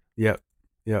good record. Yep.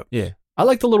 Yeah. I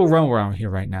like the little run around here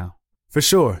right now. For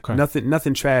sure. Okay.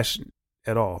 Nothing trash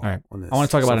at all. All right. On this I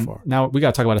want to talk about far. it. Now we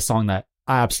got to talk about a song that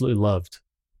I absolutely loved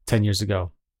 10 years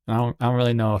ago. I don't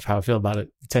really know how I feel about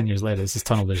it 10 years later. This is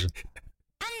Tunnel Vision.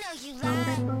 I know you lie.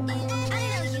 I know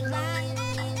you lie.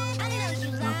 I know you lie. I know you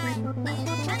lie. I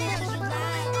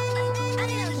know you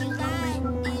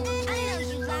lie. I know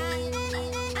you lie.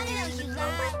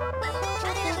 I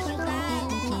know you lie. I know you lie. I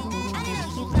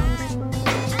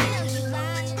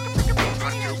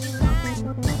know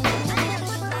you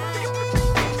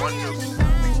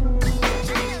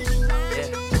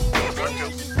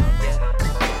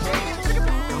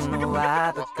Don't know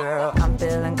why, but girl, I'm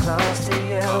feeling close to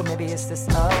you. Maybe it's this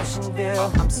ocean view.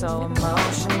 I'm so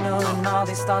emotional, and all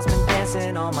these thoughts been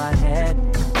dancing on my head.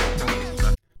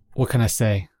 What can I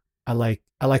say? I like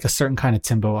a certain kind of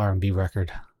Timbo R&B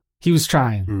record. He was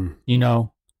trying, you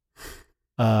know.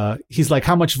 He's like,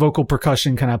 how much vocal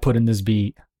percussion can I put in this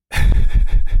beat?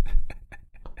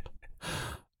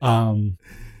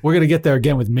 We're gonna get there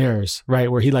again with Mirrors,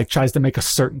 right? Where he like tries to make a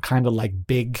certain kind of like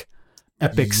big,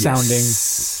 epic sounding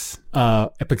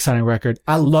record.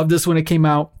 I love this when it came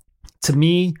out. To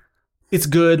me, it's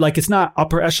good. Like it's not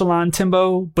upper echelon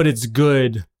Timbo, but it's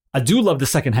good. I do love the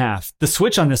second half. The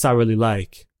switch on this I really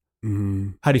like.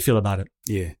 Mm-hmm. How do you feel about it?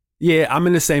 Yeah, I'm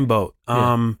in the same boat.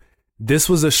 Yeah. This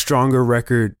was a stronger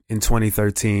record in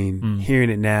 2013. Hearing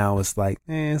it now, it's like,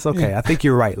 it's okay. Yeah. I think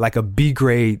you're right. Like a B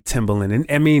grade Timbaland. And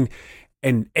I mean,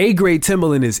 an A grade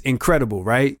Timbaland is incredible,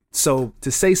 right? So to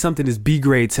say something is B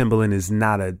grade Timbaland is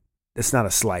not a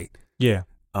slight. Yeah.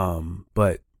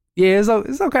 But yeah,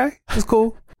 it's okay. It's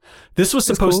cool. This was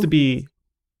supposed to be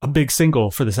a big single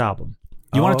for this album.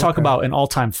 You want to talk about an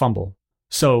all-time fumble.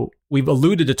 So we've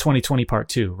alluded to 2020 Part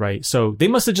 2, right? So they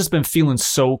must have just been feeling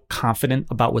so confident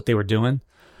about what they were doing.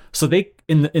 So they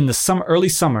in the early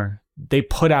summer, they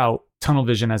put out Tunnel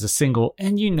Vision as a single.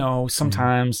 And you know,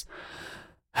 sometimes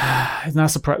it's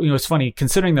not surprising. You know, it's funny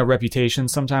considering their reputation.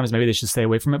 Sometimes maybe they should stay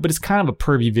away from it. But it's kind of a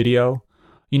pervy video.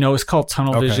 You know, it's called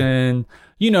Tunnel Vision.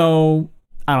 You know,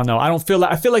 I don't know. I feel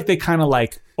like they kind of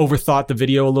like overthought the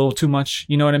video a little too much.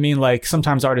 You know what I mean? Like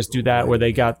sometimes artists do that where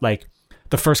they got like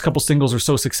the first couple singles were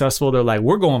so successful. They're like,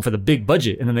 we're going for the big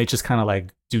budget. And then they just kind of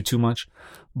like do too much.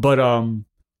 But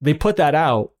they put that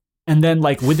out. And then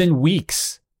like within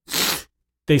weeks,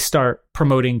 they start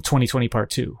promoting 2020 Part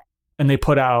 2. And they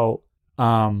put out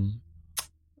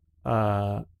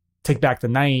Take Back the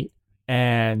Night,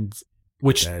 and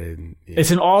which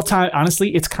it's an all-time,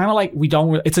 honestly, it's kind of like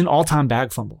it's an all-time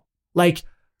bag fumble. Like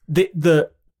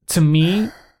to me,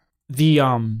 the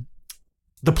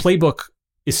playbook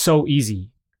is so easy.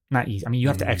 Not easy. I mean, you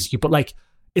have to execute, but like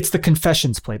it's the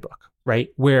Confessions playbook, right?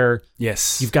 Where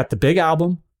you've got the big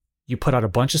album, you put out a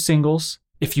bunch of singles.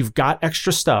 If you've got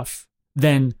extra stuff,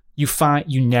 then you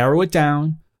narrow it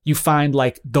down. You find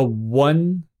like the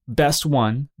one best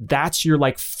one. That's your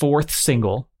like fourth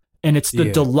single, and it's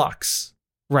the deluxe,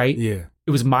 right? Yeah.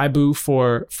 It was My Boo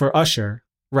for Usher,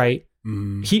 right?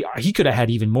 He could have had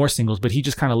even more singles, but he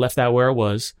just kind of left that where it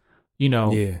was, you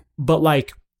know. Yeah. But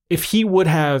like if he would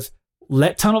have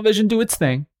let Tunnel Vision do its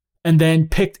thing and then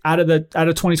picked out of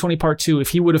 2020 Part 2, if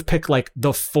he would have picked like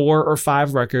the 4 or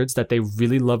 5 records that they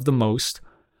really loved the most,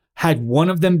 had one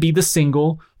of them be the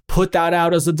single, put that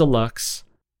out as a deluxe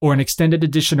or an extended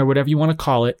edition or whatever you want to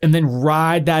call it, and then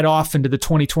ride that off into the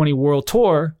 2020 World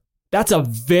Tour, that's a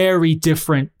very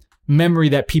different memory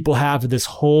that people have of this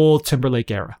whole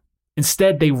Timberlake era.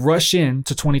 Instead, they rush in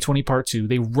to 2020 Part 2.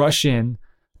 They rush in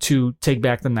to Take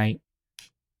Back the Night,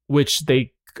 which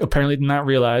they apparently did not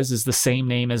realize is the same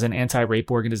name as an anti-rape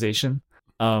organization.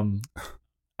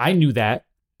 I knew that.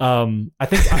 I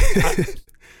think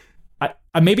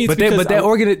maybe it's because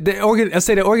I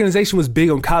say the organization was big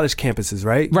on college campuses,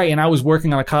 right? Right, and I was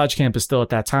working on a college campus still at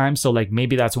that time, so like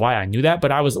maybe that's why I knew that.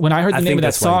 But when I heard the name of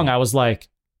that song, I was like,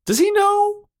 does he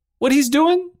know what he's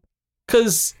doing?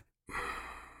 Because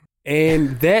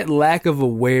that lack of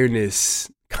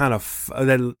awareness kind of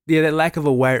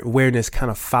awareness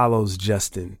kind of follows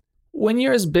Justin. When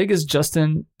you're as big as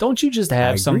Justin, don't you just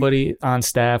have somebody on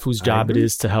staff whose job it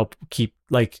is to help keep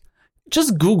like?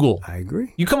 Just Google. I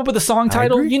agree. You come up with a song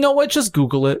title, you know what? Just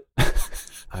Google it.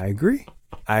 I agree.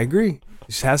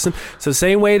 Just have some. So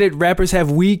same way that rappers have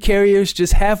weed carriers,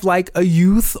 just have like a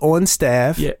youth on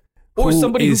staff. Yeah. Or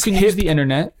somebody who can use the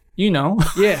internet, you know.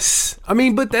 Yes. I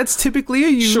mean, but that's typically a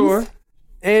youth. Sure.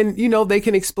 And, you know, they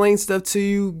can explain stuff to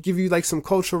you, give you like some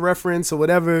cultural reference or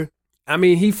whatever. I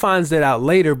mean, he finds that out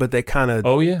later, but they kind of,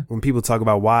 when people talk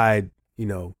about why, you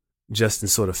know, Justin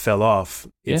sort of fell off,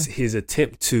 it's his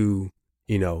attempt to,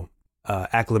 you know,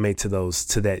 acclimate to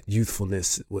that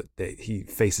youthfulness that he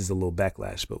faces a little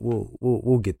backlash, but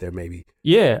we'll get there maybe.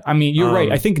 Yeah, I mean, you're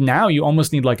right. I think now you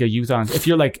almost need like a youth on. If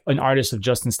you're like an artist of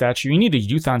Justin's stature, you need a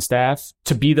youth on staff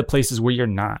to be the places where you're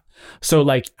not. So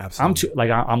like,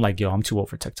 absolutely. I'm too old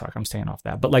for TikTok. I'm staying off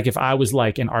that. But like, if I was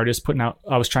like an artist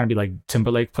I was trying to be like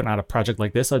Timberlake putting out a project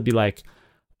like this, I'd be like,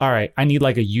 all right, I need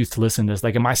like a youth to listen to this.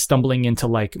 Like, am I stumbling into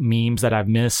like memes that I've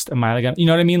missed? Am I like, you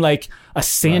know what I mean? Like a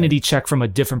sanity check from a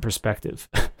different perspective.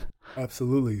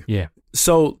 Absolutely. Yeah.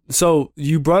 So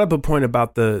you brought up a point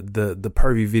about the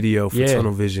pervy video for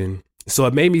Tunnel Vision. So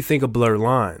it made me think of Blurred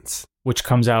Lines, which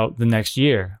comes out the next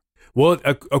year. Well,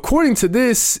 according to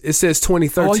this, it says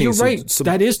 2013. Oh, you're right. So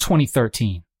that is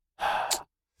 2013.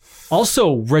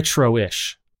 Also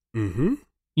retro-ish. Mm-hmm.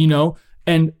 You know,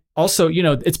 and also, you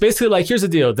know, it's basically like, here's the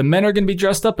deal. The men are going to be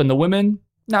dressed up and the women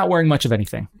not wearing much of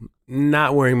anything.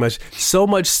 Not wearing much. So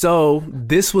much so,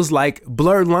 this was like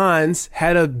Blurred Lines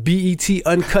had a BET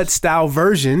uncut style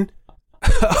version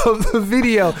of the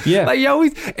video. Yeah. Like,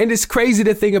 and it's crazy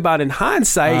to think about in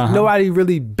hindsight. Nobody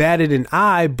really batted an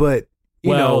eye, but,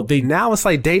 you know, now it's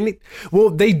like,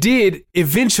 they did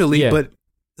eventually, but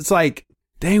it's like,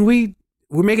 dang, we're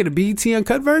making a BET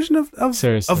uncut version of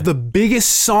the biggest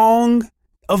song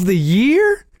of the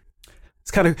year.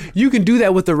 It's kind of, you can do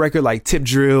that with a record like Tip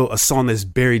Drill, a song that's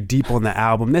buried deep on the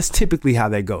album. That's typically how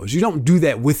that goes. You don't do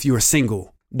that with your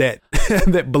single that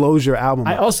that blows your album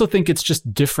I up. also think it's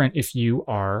just different if you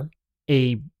are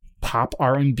a pop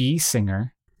R&B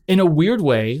singer in a weird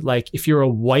way. Like if you're a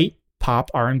white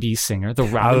pop R&B singer, the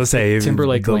route of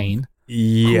Timberlake lane.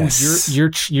 Yes,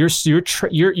 you're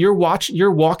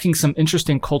walking some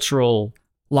interesting cultural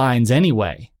lines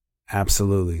anyway.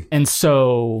 Absolutely. And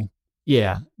so,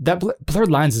 yeah, that Blurred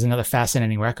Lines is another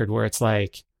fascinating record where it's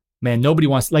like, man, nobody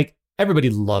wants, like, everybody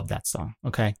loved that song.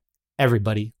 Okay.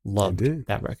 Everybody loved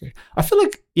that record. I feel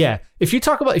like, if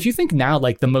you think now,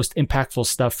 like the most impactful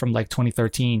stuff from like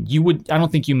 2013, I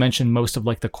don't think you mentioned most of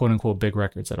like the quote unquote big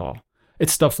records at all.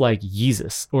 It's stuff like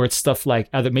Yeezus, or it's stuff like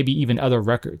maybe even other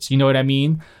records. You know what I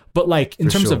mean? But like in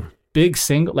terms of big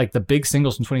the big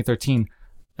singles from 2013,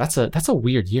 that's a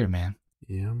weird year, man.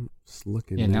 Yeah, I'm just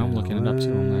looking. Yeah, now I'm looking it up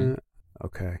too. I'm like,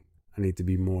 okay, I need to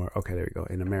be more. Okay, there we go.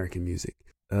 In American music,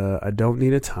 I don't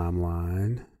need a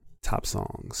timeline. Top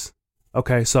songs.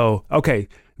 Okay,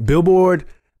 Billboard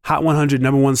Hot 100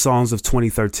 #1 songs of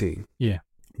 2013. Yeah,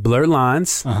 Blurred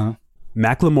Lines.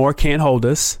 Macklemore, Can't Hold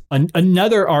Us.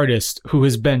 Another artist who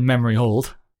has been memory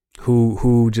hold.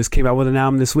 Who just came out with an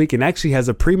album this week and actually has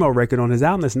a primo record on his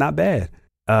album that's not bad.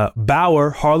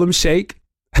 Bauer, Harlem Shake.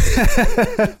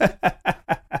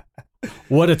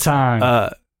 What a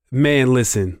time. Man,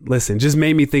 listen, just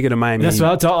made me think of the Miami. That's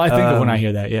what I think of when I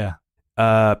hear that.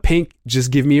 Yeah. Pink,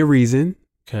 Just Give Me a Reason.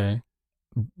 Okay.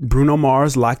 Bruno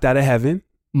Mars, Locked Out of Heaven.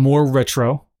 More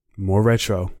retro.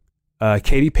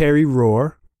 Katy Perry,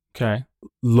 Roar. Okay.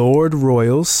 Lord,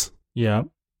 Royals. Yeah.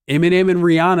 Eminem and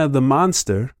Rihanna, The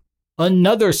Monster.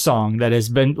 Another song that has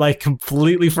been like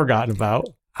completely forgotten about.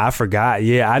 I forgot.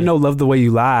 Yeah, I know Love the Way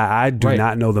You Lie. I do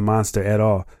not know The Monster at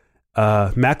all.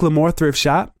 Macklemore, Thrift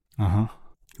Shop.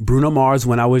 Bruno Mars,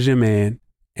 When I Was Your Man.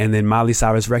 And then Miley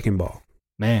Cyrus, Wrecking Ball.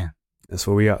 Man. That's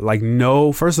where we are. Like,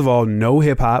 first of all, no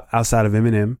hip hop outside of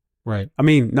Eminem. Right. I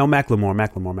mean, no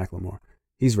Macklemore.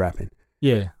 He's rapping.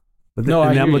 Yeah. But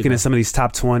I'm looking at some of these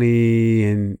top 20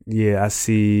 and I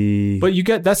see. But you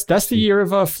get, that's the year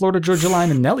of Florida Georgia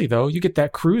Line and Nelly though. You get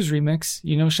that Cruise remix,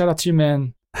 you know, shout out to your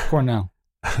man, Cornell.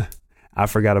 I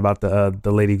forgot about the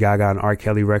Lady Gaga and R.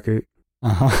 Kelly record.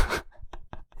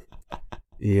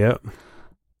 Yep.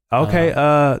 Okay.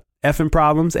 Effing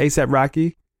Problems, A$AP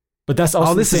Rocky. But that's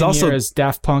also the same year as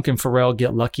Daft Punk and Pharrell,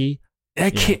 Get Lucky.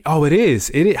 That can't. Oh, it is.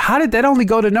 It is. How did that only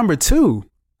go to number 2?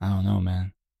 I don't know,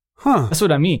 man. Huh? That's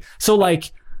what I mean. So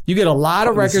like, you get a lot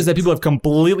of records that people have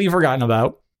completely forgotten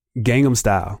about. Gangnam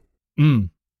Style. The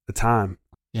Time.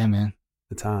 Yeah, man.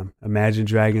 The Time. Imagine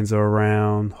Dragons are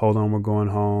around. Hold on, we're going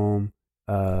home.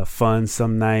 Fun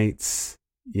Some Nights.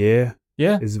 Yeah.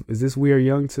 Yeah. Is this We Are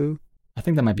Young too? I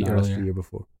think that might be No, that's earlier. the year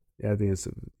before. Yeah, I think it's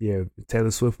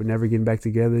Taylor Swift, We're Never Getting Back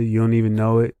Together. You Don't Even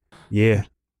Know It. Yeah.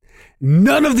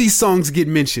 None of these songs get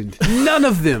mentioned. None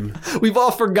of them. We've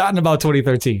all forgotten about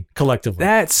 2013 collectively.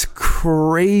 That's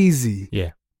crazy.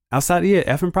 Yeah. Outside,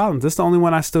 effing Problems. That's the only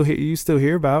one you still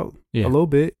hear about a little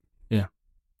bit. Yeah.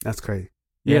 That's crazy.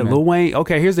 Yeah, Yeah, man. Lil Wayne.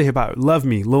 Okay, here's the hip hop. Love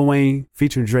Me. Lil Wayne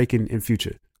featuring Drake and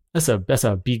Future. That's a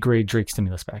B grade Drake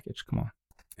stimulus package. Come on.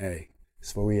 Hey,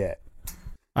 that's where we at.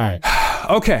 All right.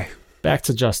 Okay. Back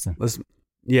to Justin.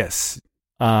 Yes.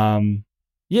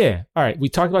 Yeah. All right. We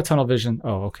talked about Tunnel Vision.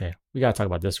 Oh, okay. We got to talk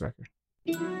about this record.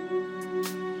 Hey,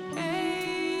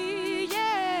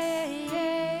 yeah,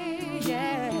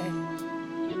 yeah.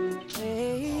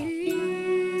 Hey,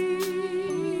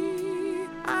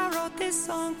 I wrote this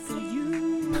song for you.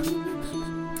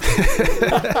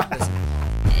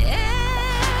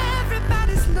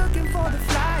 Everybody's looking for the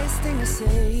flyest thing to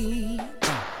say.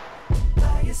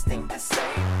 Flyest thing to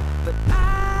say. But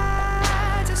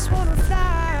I just wanna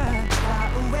fly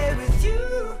away with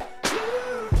you.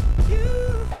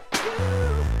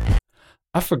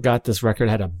 I forgot this record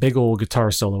had a big old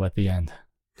guitar solo at the end.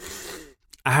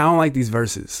 I don't like these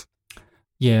verses.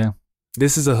 Yeah.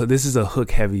 This is a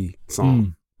hook heavy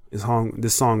song.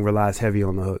 This song relies heavy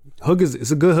on the hook.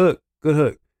 It's a good hook. Good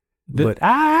hook. But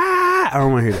I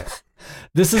don't want to hear that.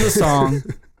 This is a song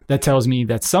that tells me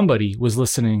that somebody was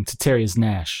listening to Terry's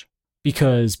Nash,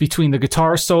 because between the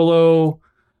guitar solo,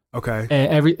 okay,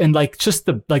 and like just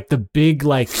the big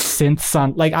like synths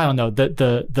on, like I don't know,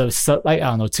 the like I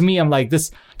don't know. To me, I'm like,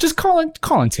 this just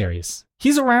calling Terry's.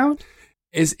 He's around.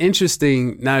 It's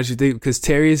interesting now that you think, because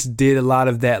Terrius did a lot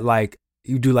of that, like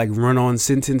you do like run on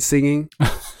sentence singing.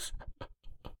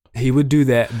 He would do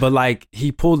that, but like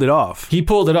he pulled it off.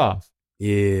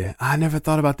 Yeah, I never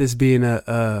thought about this being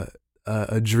a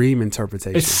dream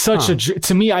interpretation. It's such a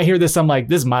to me. I hear this, I'm like,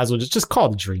 this might as well just call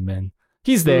the dream in.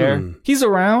 He's there. He's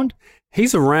around.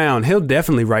 He's around. He'll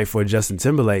definitely write for Justin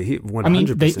Timberlake. 100%. I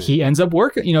mean, he ends up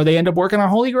working. You know, they end up working on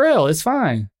Holy Grail. It's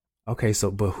fine. Okay,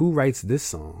 so but who writes this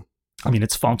song? I mean,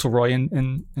 it's Fauntleroy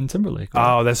and Timberlake.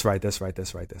 Right? Oh, that's right. That's another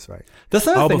thing.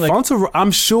 But Fauntleroy, I'm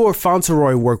sure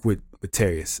Fauntleroy worked with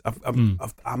Terrius.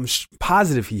 I'm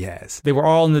positive he has. They were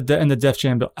all in the Def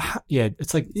Jam. But yeah,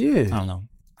 it's like, I don't know.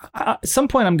 At some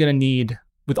point, I'm gonna need,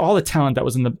 with all the talent that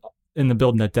was in the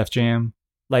building at Def Jam,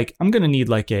 like I'm gonna need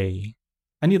a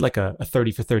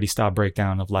 30 for 30 style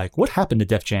breakdown of like what happened to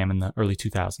Def Jam in the early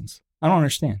 2000s. I don't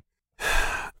understand.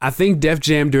 I think Def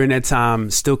Jam during that time,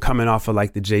 still coming off of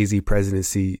like the Jay-Z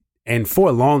presidency, and for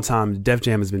a long time, Def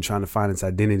Jam has been trying to find its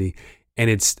identity, and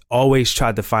it's always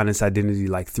tried to find its identity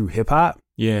like through hip hop.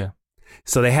 Yeah.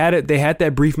 So they had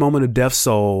that brief moment of Def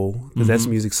Soul, because that's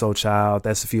Music Soul Child.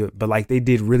 That's a few, but like they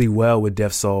did really well with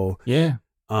Def Soul. Yeah.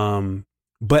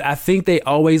 But I think they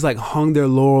always like hung their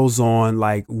laurels on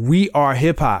like, we are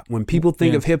hip hop. When people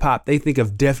think of hip hop, they think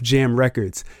of Def Jam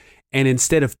Records, and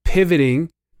instead of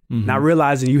pivoting, not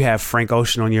realizing you have Frank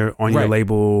Ocean on your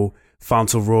label,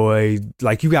 Fauntleroy,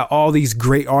 like you got all these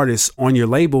great artists on your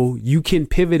label, you can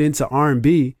pivot into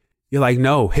R&B. You're like,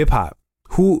 no, hip hop.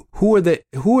 Who are the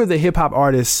hip hop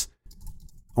artists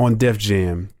on Def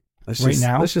Jam?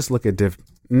 Let's just look at Def.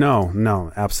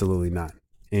 No, absolutely not.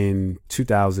 In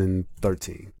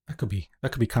 2013. That could be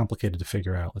complicated to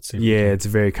figure out. Let's see. Yeah, it's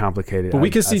very complicated. But we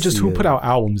can see just who put out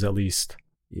albums at least.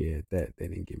 Yeah, that they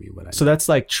didn't give me what I. So that's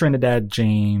like Trinidad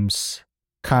James,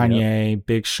 Kanye,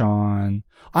 Big Sean.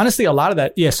 Honestly, a lot of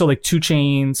that. Yeah. So like 2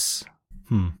 Chainz,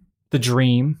 The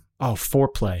Dream. Oh,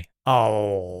 Foreplay.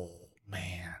 Oh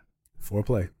man.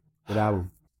 Foreplay. Good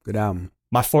album. The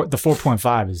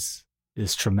 4.5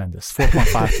 is tremendous.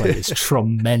 4.5 play is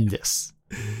tremendous.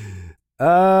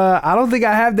 I don't think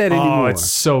I have that anymore. Oh, it's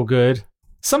so good.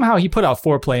 Somehow he put out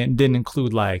Foreplay and didn't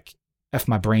include like F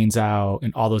My Brains Out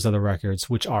and all those other records,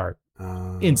 which are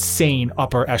insane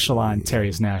upper echelon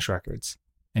Terrius Nash records.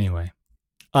 Anyway.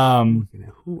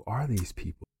 Who are these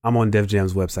people? I'm on Def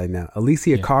Jam's website now.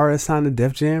 Alicia Cara signed to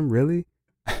Def Jam? Really?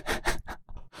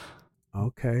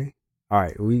 Okay. All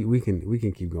right, we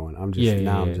can keep going. I'm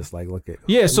just like, look at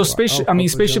So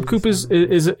Spaceship Coupe is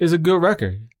a good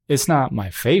record. It's not my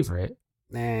favorite.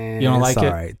 Nah, you don't like it?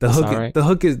 Right. The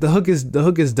hook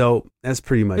is dope. That's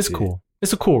pretty much It's cool.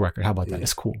 It's a cool record. How about that?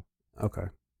 It's cool. Okay.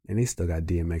 And they still got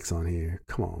DMX on here.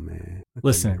 Come on, man. Let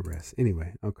Listen. that man rest.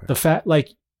 Anyway, okay. The fact, like,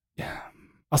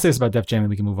 I'll say this about Def Jam and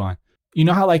we can move on. You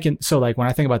know how, like, when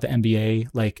I think about the NBA,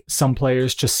 like, some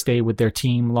players just stay with their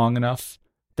team long enough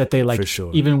that they, like, For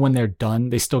sure. even when they're done,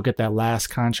 they still get that last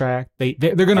contract. They're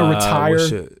going to retire.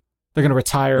 They're going to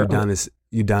retire. Udonis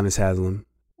Haslem.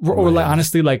 Or like,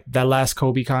 honestly, like that last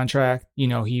Kobe contract, you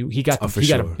know, he got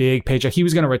got a big paycheck. He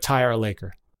was going to retire a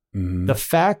Laker. Mm-hmm. The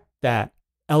fact that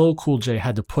LL Cool J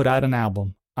had to put out an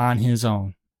album on his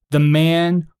own, the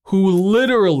man who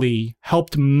literally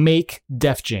helped make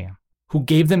Def Jam, who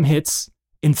gave them hits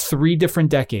in 3 different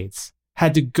decades,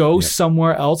 had to go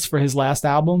somewhere else for his last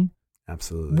album.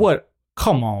 Absolutely. What?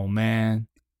 Come on, man.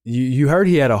 You heard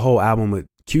he had a whole album with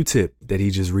Q-Tip that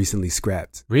he just recently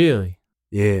scrapped. Really?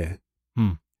 Yeah.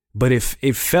 But if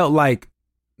it felt like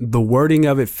the wording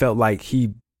of it felt like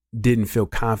he didn't feel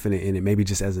confident in it, maybe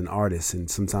just as an artist. And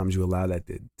sometimes you allow that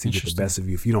to get the best of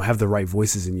you if you don't have the right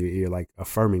voices in your ear, like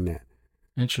affirming that.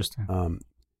 Interesting.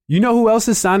 You know who else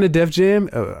is signed to Def Jam?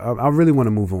 I really want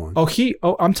to move on.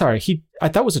 I'm sorry. I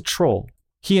thought it was a troll.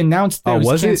 He announced that he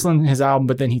was canceling his album,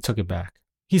 but then he took it back.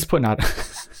 He's putting it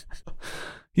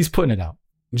out.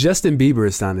 Justin Bieber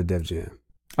is signed to Def Jam.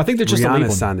 I think they're just a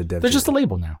label. Signed to Def They're Jam. just a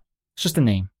label now. It's just a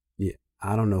name. Yeah.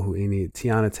 I don't know who any.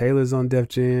 Tiana Taylor's on Def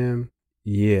Jam.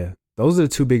 Yeah. Those are the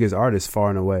 2 biggest artists far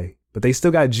and away. But they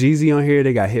still got Jeezy on here.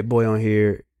 They got Hit Boy on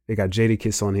here. They got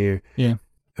Jadakiss on here. Yeah.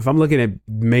 If I'm looking at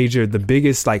the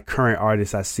biggest like current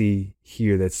artist I see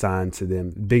here that's signed to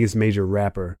them, biggest major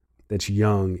rapper that's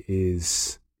young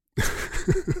is,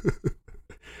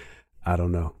 I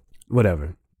don't know.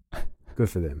 Whatever. Good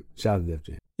for them. Shout out to Def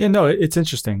Jam. Yeah, no, it's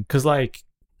interesting because like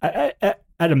at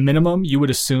a minimum, you would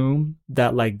assume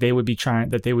that like they would be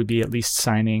at least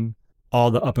signing all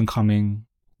the up and coming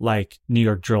like New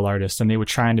York drill artists, and they were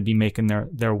trying to be making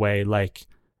their way. Like,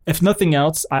 if nothing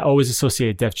else, I always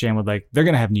associate Def Jam with like they're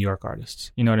gonna have New York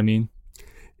artists. You know what I mean?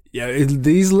 Yeah,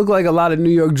 these look like a lot of New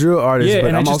York drill artists. Yeah, but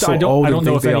and I'm I don't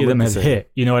know if any of them have hit.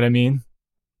 hit. You know what I mean?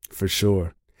 For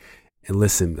sure. And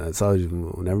listen,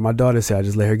 whenever my daughter said, I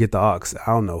just let her get the aux.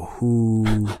 I don't know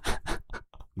who.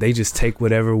 They just take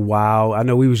whatever. Wow. I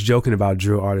know we was joking about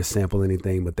drill artists sample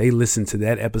anything, but they listen to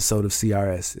that episode of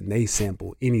CRS and they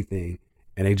sample anything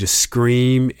and they just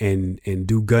scream and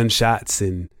do gunshots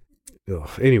and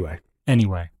anyway.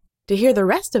 To hear the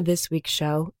rest of this week's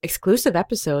show, exclusive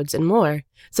episodes, and more,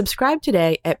 subscribe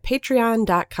today at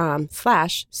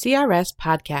patreon.com/CRS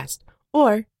podcast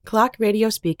or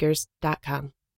clockradiospeakers.com.